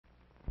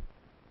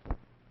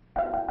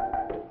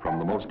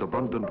the most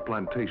abundant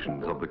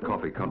plantations of the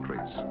coffee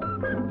countries.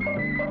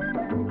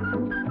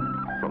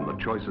 From the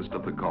choicest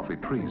of the coffee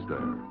trees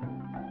there,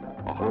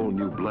 a whole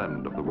new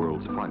blend of the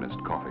world's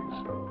finest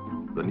coffees,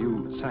 the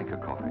new Sanka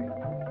coffee.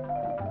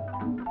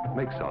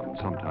 Make some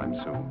sometime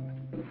soon.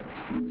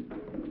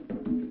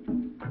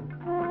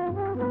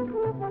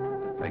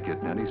 Make it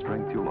any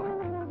strength you like.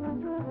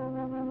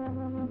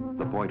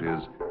 The point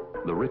is,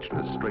 the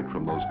richness straight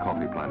from those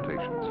coffee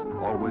plantations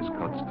always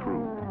cuts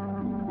through,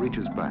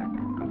 reaches back,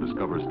 and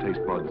discovers taste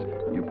buds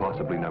you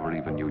possibly never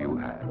even knew you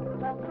had.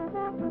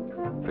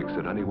 Fix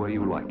it any way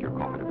you like your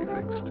coffee to be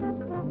fixed.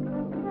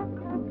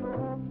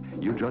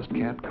 You just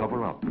can't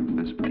cover up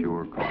this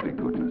pure coffee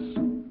goodness.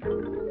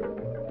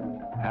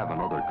 Have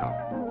another cup.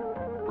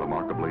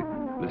 Remarkably,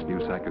 this new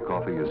Sanka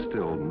coffee is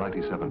still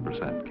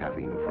 97%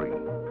 caffeine-free.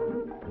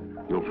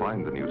 You'll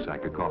find the new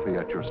Sanka coffee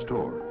at your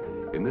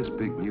store in this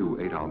big new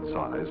 8-ounce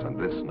size and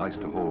this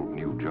nice-to-hold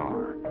new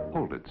jar.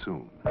 Hold it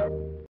soon.